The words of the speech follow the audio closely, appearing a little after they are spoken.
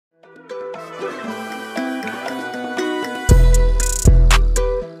Welcome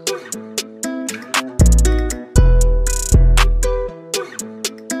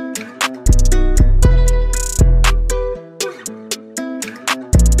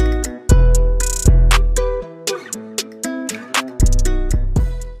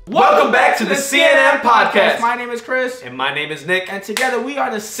back to the CNN Podcast. My name is Chris. And my name is Nick. And together we are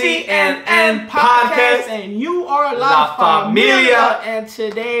the CNN Podcast. And you are La Familia. And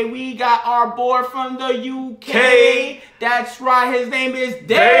today we got our boy from the UK. That's right, his name is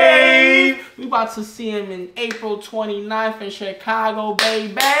Dave. We about to see him in April 29th in Chicago,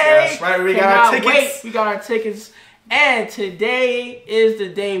 baby. That's right, we got our tickets. We got our tickets. And today is the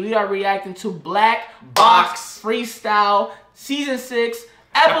day we are reacting to Black Box Freestyle Season 6.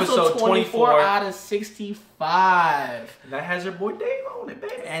 Episode 24 out of 65. That has your boy Dave on it,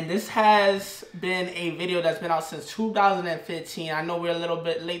 baby. And this has been a video that's been out since 2015. I know we're a little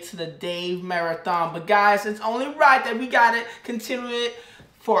bit late to the Dave marathon, but guys, it's only right that we gotta continue it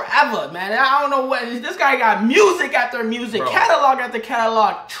forever, man. I don't know what this guy got. Music after music, bro. Catalog after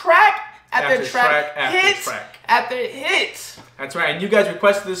catalog, track after track, hits after hits. That's right, and you guys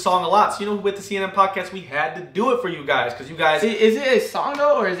requested this song a lot, so you know, with the CNN Podcast, we had to do it for you guys, because you guys... Is it a song,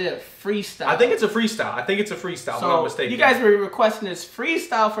 though, or is it a freestyle? I think it's a freestyle. I think it's a freestyle, if I'm not mistaken. You guys were requesting this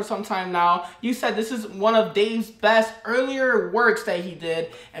freestyle for some time now. You said this is one of Dave's best earlier works that he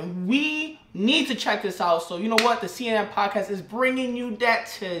did, and we need to check this out. So you know what? The CNN Podcast is bringing you that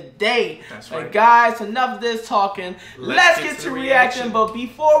today. That's right. But guys, enough of this talking. Let's get to reaction. But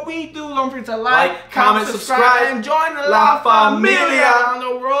before we do, don't forget to like, comment, subscribe, and join the La Familia on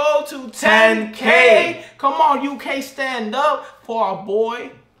the road to 10K. Come on, UK, stand up for our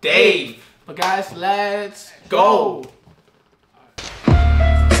boy Dave. But guys, let's go.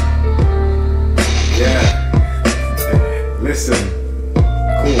 Yeah. Listen.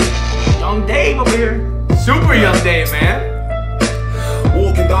 Cool. Young Dave over here. Super young Dave, man.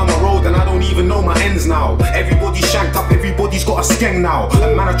 Walking down the road and I don't even know my ends now. Everybody's shanked up, everybody's got a skeng now.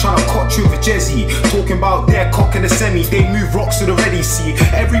 A man are trying to cut you with a Jezzy. Talking about their cock in the semi. They move rocks to the ready, see.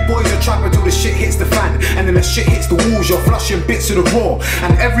 Every boy's a trapper till the shit hits the fan. And then the shit hits the walls, you're flushing bits of the raw.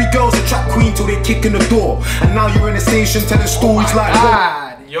 And every girl's a trap queen till they kick in the door. And now you're in the station telling stories like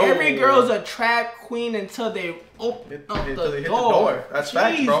God. Yo. Every girl's a trap queen until they open up the door. That's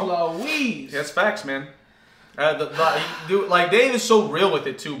facts, bro. Louise. That's facts, man. Dude, like Dave is so real with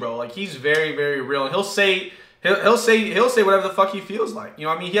it too, bro. Like he's very, very real, and he'll say whatever the fuck he feels like. You know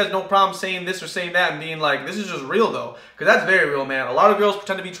what I mean? He has no problem saying this or saying that and being like, this is just real though, because that's very real, man. A lot of girls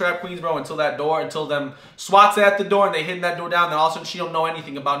pretend to be trap queens, bro, until them SWAT's at the door and they hitting that door down, then all of a sudden she don't know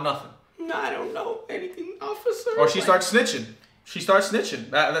anything about nothing. No, I don't know anything, officer. Or she starts snitching. She starts snitching.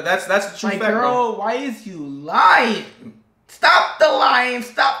 That's the true fact, girl, bro. why is you lying? Stop the lying,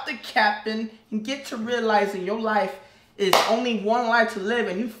 stop the capping, and get to realizing your life is only one life to live,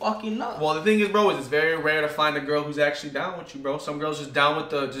 and you fucking up. Well, the thing is, bro, is it's very rare to find a girl who's actually down with you, bro. Some girls just down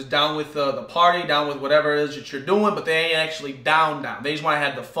with the party, down with whatever it is that you're doing, but they ain't actually down. They just want to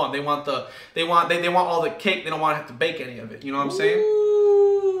have the fun. They want all the cake. They don't want to have to bake any of it. You know what I'm saying?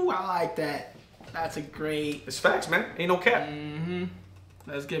 Ooh, I like that. That's a great... It's facts, man. Ain't no cap.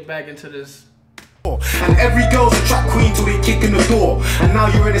 Let's get back into this. And every girl's a trap queen till they kick in the door. And now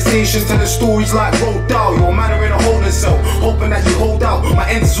you're in the station telling stories like road down. Your man are in a holding cell, hoping that you hold out. My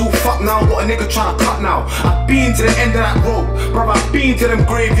ends all fucked now, got a nigga trying to cut now. I've been to the end of that road, bruv, I've been to them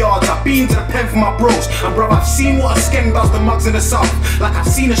graveyards, I've been to the pen for my bros. And bruv, I've seen what a skeng does to mugs in the south. Like I've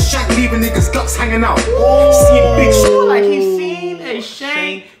seen a shank leaving niggas' guts hanging out. Seen big shit. Like he's seen a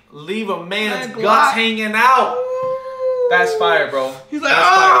shank leave a man's guts hanging out. That's fire, bro. He's like,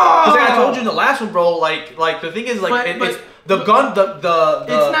 because like I told you in the last one, bro. Like the thing is, like, it's the gun. It's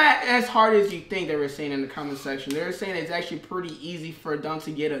not as hard as you think. They were saying in the comment section. They were saying it's actually pretty easy for them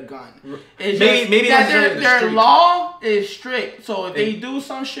to get a gun. It's maybe that their law is strict. So if they do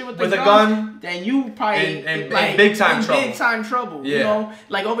some shit with the gun, then you probably in big time trouble. Big time trouble. Yeah. You know,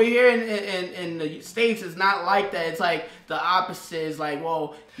 like over here in the States, it's not like that. It's like the opposite. Is like,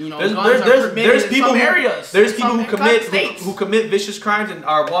 well, you know, there's people who commit vicious crimes and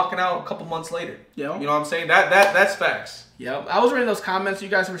are walking out a couple months later. Yeah. You know what I'm saying? That's facts. Yep. I was reading those comments. You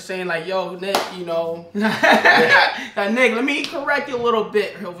guys were saying like, yo, Nick, you know, Nick, let me correct you a little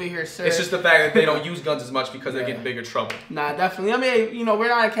bit over here, sir. It's just the fact that they don't use guns as much because they get in bigger trouble. Nah, definitely. I mean, you know, we're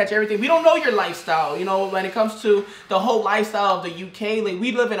not gonna catch everything. We don't know your lifestyle. You know, when it comes to the whole lifestyle of the UK, like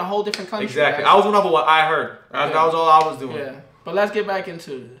we live in a whole different country. Exactly. Right? I was going off of what I heard. That was all I was doing. Yeah. But let's get back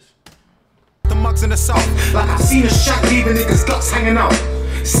into this. The mugs in the south, like I've seen a shank leaving niggas' guts hanging out.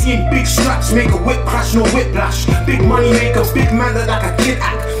 Seeing big straps make a whip crash, no whiplash. Big money make a big man look like a kid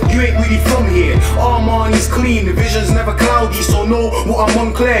act. You you ain't really from here. Armani's clean, the vision's never cloudy, so know what I'm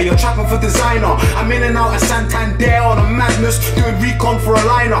unclear. You're trapping for designer. I'm in and out of Santander on a madness, doing recon for a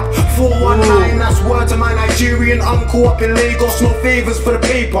lineup. 419, that's word to my Nigerian uncle up in Lagos. No favors for the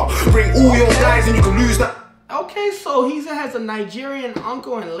paper. Bring all your guys and you can lose that. Okay, so he has a Nigerian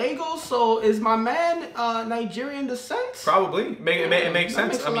uncle in Lagos. So is my man Nigerian descent? Probably. It makes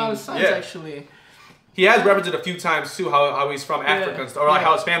sense. Makes a lot of sense, actually. He has represented a few times too how he's from Africa, or like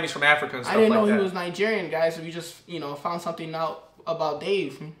how his family's from Africa and stuff like that. I didn't know he was Nigerian, guys. So we just found something out about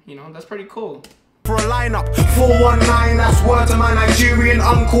Dave. That's pretty cool. For a lineup, 419, that's word to my Nigerian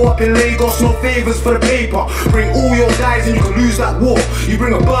uncle up in Lagos. No favors for the paper. Bring all your guys and you can lose that war. You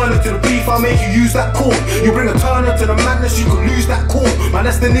bring a burner to the beef, I'll make you use that corn. You bring a turner to the madness, you can lose that corn. Man,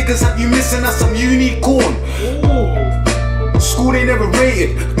 that's the niggas have you missing, that's some unique corn. School they never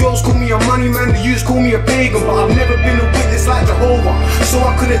rated. Girls call me a money man, the youths call me a pagan. But I've never been a witness like Jehovah, so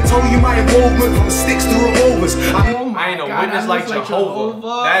I couldn't tell you my involvement from sticks to revolvers. I ain't a witness like Jehovah.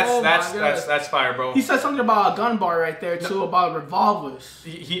 That's fire, bro. He said something about a gun bar right there too, about revolvers.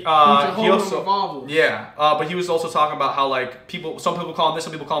 He also revolvers. but he was also talking about how like some people call him this,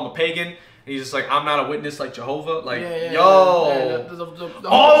 some people call him a pagan. And he's just like, I'm not a witness like Jehovah. Like, the it was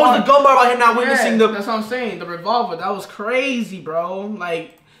the gun bar about him not witnessing the. That's what I'm saying. The revolver, that was crazy, bro.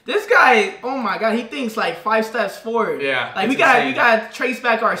 Like this guy, oh my god, he thinks like 5 steps forward. Yeah, like we gotta trace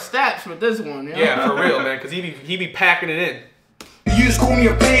back our steps with this one. Yeah, for real, man, because he be packing it in. You just call me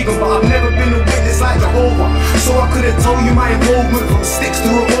a pagan, but I've never been a witness like Jehovah, so I couldn't tell you my involvement from sticks to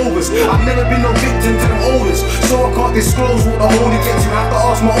revolvers. I've never been no victim to them olders, so I can't disclose what the holy gets. You have to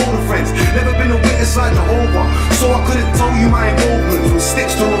ask my older friends. Never been a witness like Jehovah, so I couldn't tell you my involvement from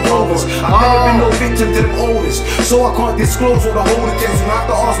sticks to revolvers. I've never been no victim to them olders, so I can't disclose what the holy gets. You have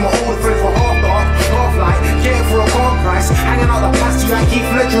to ask my older friends for half dark, half light, get it for a calm price, hanging out the past like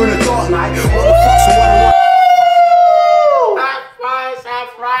Heath Ledger in a dark night. What the fuck's the one?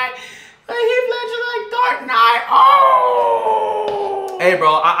 Right, Heath Ledger like Dark Knight. Oh, hey,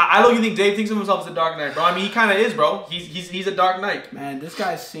 bro, I don't think Dave thinks of himself as a Dark Knight, bro. I mean, he kind of is, bro. He's a Dark Knight. Man, this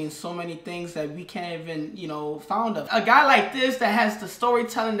guy's seen so many things that we can't even found of. A guy like this that has the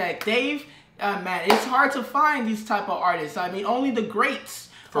storytelling that Dave, man, it's hard to find these type of artists. I mean, only the greats.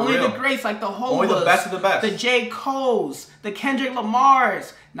 Only the greats like the Hovas, only the best of the best. The J. Coles, the Kendrick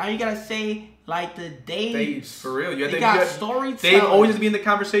Lamars. Now you gotta say like the Daves. For real. You got storytelling. Dave always has to be in the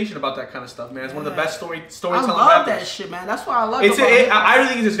conversation about that kind of stuff, man. It's one of the best storytelling. I love that shit, man. That's why I love it. I really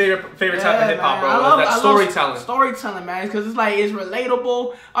think it's his favorite type of hip hop, bro. I storytelling. Storytelling, man, because it's like it's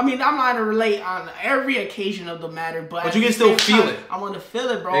relatable. I mean, I'm not gonna relate on every occasion of the matter, but you can still feel it. I want to feel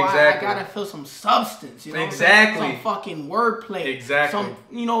it, bro. Exactly. I gotta feel some substance, Exactly. Some fucking wordplay. Exactly.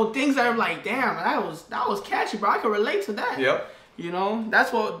 Some things that are like, damn, that was catchy, bro. I can relate to that. Yep.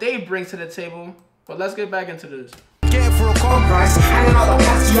 That's what Dave brings to the table. But let's get back into this. Get it for a calm price, hanging out the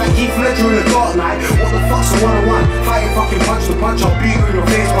past like Heath Ledger in a dark night. What the fuck's a 101? Fighting fucking punch to punch, I'll beat you in your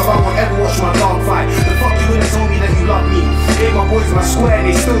face, but I won't ever watch my dog fight. The fuck you gonna tell me that you love me? Gave my boys my square and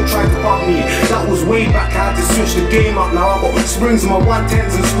they still tried to fuck me. That was way back, I had to switch the game up. Now I got springs in my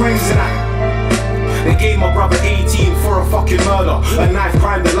 110s and springs in that. They gave my brother 18 for a fucking murder. A knife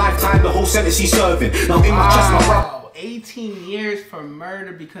crime, the lifetime, the whole sentence he's serving. Now in my chest, my brother 18 years for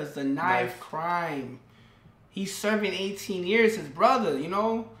murder because the knife crime. He's serving 18 years, his brother,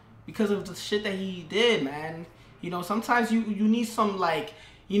 because of the shit that he did, man. Sometimes you need some, like,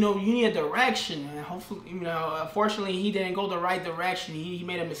 you need a direction, and hopefully, unfortunately, he didn't go the right direction. He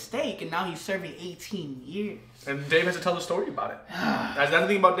made a mistake, and now he's serving 18 years. And Dave has to tell the story about it. That's the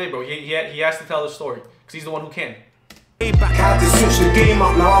thing about Dave, bro. He has to tell the story, because he's the one who can. Back, I had to switch the game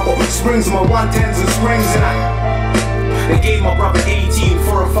up. Now I got springs in my 110s and springs in that. They gave my brother 18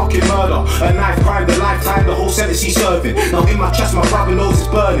 for a fucking murder. A knife crime, the lifetime, the whole sentence he's serving. Now in my chest, my brother knows it's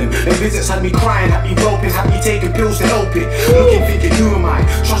burning. And visits had me crying, had me roping, had me taking pills to help it. Looking, thinking, who am I?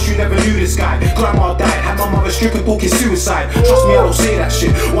 Trust you never knew this guy. Grandma died, had my mother stricken, talking suicide. Trust me, I don't say that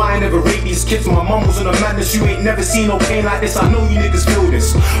shit. Why I never rape these kids? My mum was on a madness. You ain't never seen no pain like this. I know you niggas feel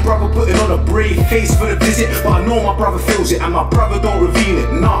this. Brother putting on a brave face for the visit, but I know my brother feels it, and my brother don't reveal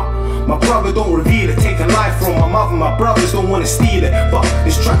it. Nah. My brother don't reveal it, taking life from my mother. My brothers don't wanna steal it, but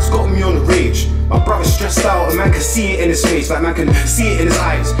this track's got me on the rage. My brother's stressed out, and man can see it in his face, like man can see it in his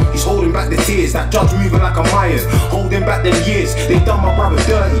eyes. He's holding back the tears, that judge moving like a Mayan, holding back them years. They done my brother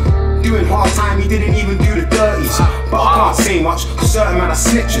dirty. Doing hard time, he didn't even do the dirties. But I can't say much, cause certain men are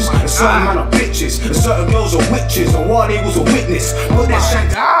snitches, and certain men are bitches, and certain girls are witches, and while they was a witness, put their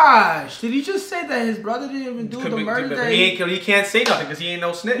shank. Gosh, did he just say that his brother didn't even do the murder that he can't say nothing because he ain't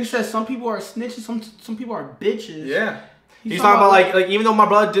no snitch. He said some people are snitches, some people are bitches. Yeah. He's talking about like even though my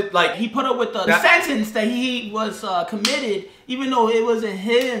brother did like he put up with the sentence that he was committed, even though it wasn't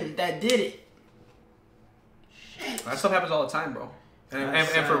him that did it. Shit. That stuff happens all the time, bro.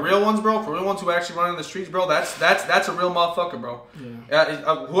 And for real ones, bro, for real ones who actually run in the streets, bro, that's a real motherfucker, bro.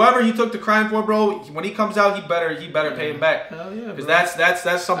 Yeah. Whoever he took the crime for, bro, when he comes out, he better pay him back. Hell yeah, because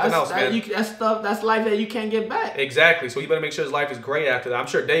that's something else, man. That's life that you can't get back. Exactly. So he better make sure his life is great after that. I'm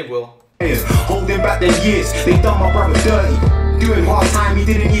sure Dave will. Holding back their years, they done my brother dirty. Doing hard time, he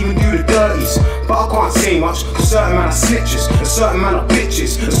didn't even do the dirties. But I can't say much, a certain man are snitches, a certain man are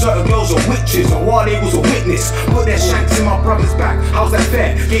bitches, a certain girls are witches, and while they was a witness, put their shanks in my brother's back. How's that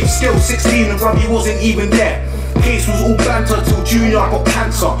fair? Gave skill 16 and brother wasn't even there. Case was all banter till Junior got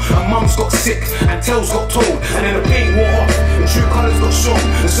cancer, and Mum's got sick, and Tails got told, and then the paint wore off, and true colours got shown,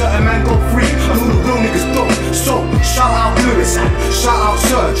 and certain man got free, and all the real niggas don't. So, shout out Lewis and shout out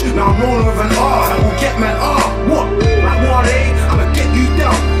Surge. Now I'm rolling with an R, and we'll get man R. What? Like what are they? I'ma get you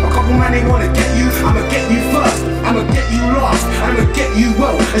down. A couple man they wanna get you, I'ma get you first. I'ma get you last, I'ma get you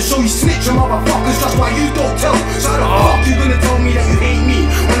well, and show you snitching motherfuckers, that's why you don't tell. So how the fuck you gonna tell me that you hate me?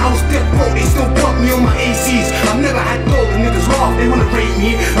 When I was dead broke, they still brought me on my ACs. I've never had gold, the niggas laugh, they wanna rate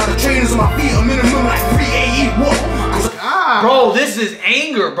me. Now the trainers on my feet are minimum like 380, what? Bro, this is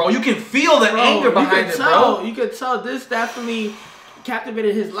anger, bro. You can feel the anger behind it, bro. You could tell this definitely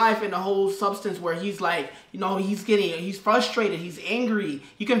captivated his life in the whole substance where he's like, you know, he's frustrated, he's angry.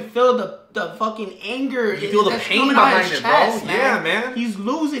 You can feel the fucking anger. You feel the pain behind it, chest, bro. Yeah, man. He's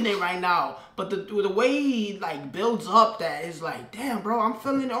losing it right now. But the way he like builds up that is like, damn, bro, I'm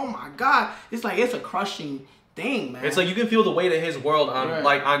feeling it. Oh my God. It's like, it's a crushing thing, man. It's like you can feel the weight of his world on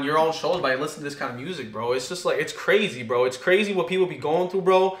like on your own shoulders by listening to this kind of music, bro. It's just like, it's crazy, bro. It's crazy what people be going through,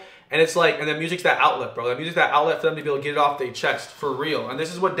 bro. And it's like, and then music's that outlet, bro. That music's that outlet for them to be able to get it off their chest for real. And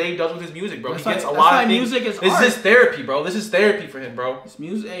this is what Dave does with his music, bro. He gets a lot of things. Music is this art. is therapy, bro. This is therapy for him, bro. This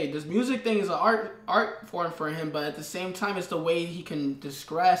music thing is an art form for him, but at the same time, it's the way he can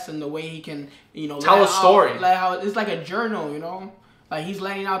digress and the way he can, you know, tell a story. Like how it's like a journal, you know. Like, he's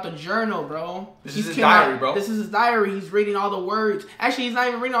letting out the journal, bro. This is his diary, bro. This is his diary. He's reading all the words. Actually, he's not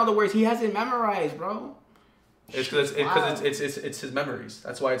even reading all the words. He has it memorized, bro. It's because it's his memories.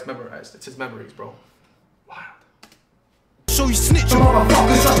 That's why it's memorized. It's his memories, bro. Wild. So you snitch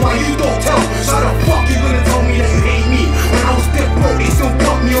motherfuckers, that's why you don't tell. So how the fuck you gonna tell me that you hate me? When I was dead broke, they still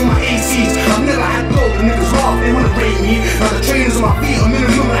brought me on my ACs. I've never had gold, the niggas laugh, they wanna rate me. Now the trainers on my feet are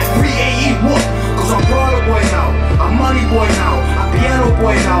minimum like 380, what? Cause I'm Prada boy now, I'm money boy now, I'm piano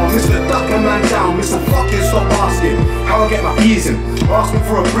boy now, Mr. Duckin' man down, Mr. Fucking stop asking how I get my peas in. Asking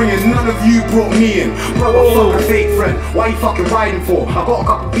for a bringing, none of you brought me in. Brother, fuck a fake friend, why you fucking riding for? I got a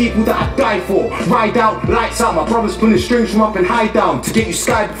couple people that I died for. Ride out, lights out, my brother's pulling strings from up and high down to get you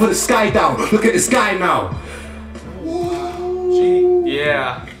sky before the sky down. Look at this guy now.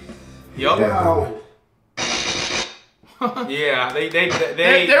 Yeah. Yup. Yeah. Yeah,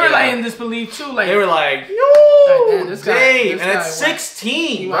 they were like in disbelief too. Like they were like, yo, this Dave, guy, and at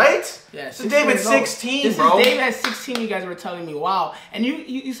 16, right? Yeah, so Dave at 16, this bro. Is Dave at 16. You guys were telling me, wow. And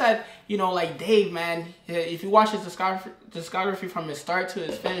you said, you know, like Dave, man. If you watch his discography from his start to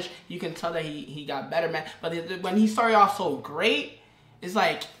his finish, you can tell that he got better, man. But when he started off so great, it's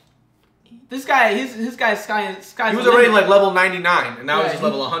like. This guy, his guy's sky's he was already like level 99, and now he's just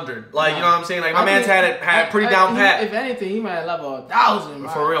level 100. Like, you know what I'm saying? Like, my man's had it pretty down pat. If anything, he might have level 1,000.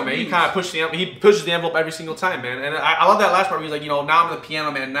 For real, man. He kind of pushes the envelope every single time, man. And I love that last part where he's like, you know, now I'm the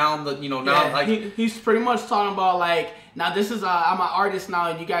piano man. Now I'm the, you know, now like he's pretty much talking about like, now this is I'm an artist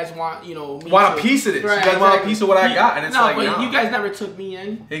now, and you guys want, you know, want a piece of this. Right, you guys want a piece of what I got, and it's like, but you guys never took me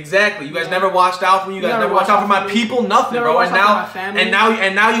in. Exactly. You guys never watched out for me. You guys never watched out for my people. Nothing, bro. And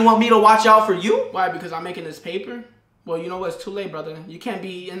now you want me to watch out for you? Why? Because I'm making this paper. Well, you know what? It's too late, brother. You can't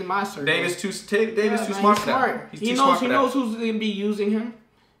be in my circle. Dave is too smart for that. He knows who's gonna be using him.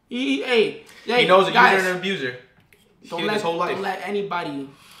 He knows a user and an abuser. Don't let anybody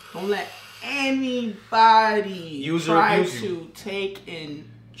try to take in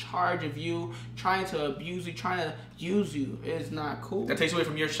charge of you, trying to abuse you, trying to use you. Is not cool. That takes away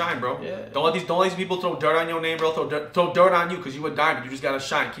from your shine, bro. Yeah. Don't let these people throw dirt on your name, bro. Throw dirt on you because you a diamond. You just gotta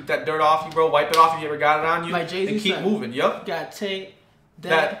shine. Keep that dirt off you, bro. Wipe it off if you ever got it on you. Like Jay-Z and keep said, moving. Yup. You gotta take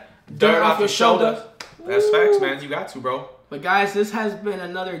that dirt off your shoulder. That's facts, man. You got to, bro. But guys, this has been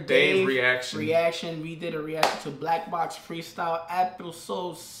another Dave reaction. We did a reaction to Black Box Freestyle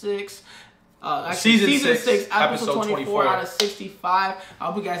episode 6. Season 6, episode 24 out of 65. I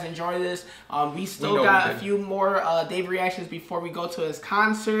hope you guys enjoy this. We still got a few more Dave reactions before we go to his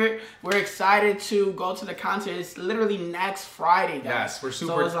concert. We're excited to go to the concert. It's literally next Friday, guys. Yes, we're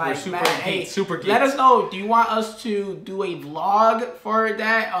super, so it's like, super, man, hey, super geeks. Let us know. Do you want us to do a vlog for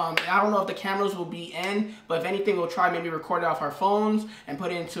that? I don't know if the cameras will be in, but if anything, we'll try maybe record it off our phones and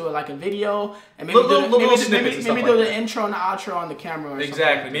put it into like a video, and maybe do the intro and the outro on the camera. Or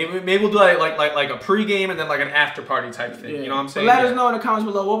exactly. Like maybe we'll do like a pre-game and then like an after party type thing. Yeah. You know what I'm saying? But let us know in the comments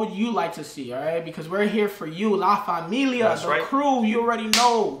below, what would you like to see, all right? Because we're here for you, La Familia, that's right. Crew. You already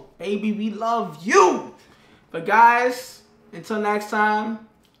know, baby, we love you. But guys, until next time,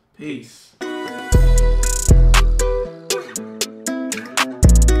 peace.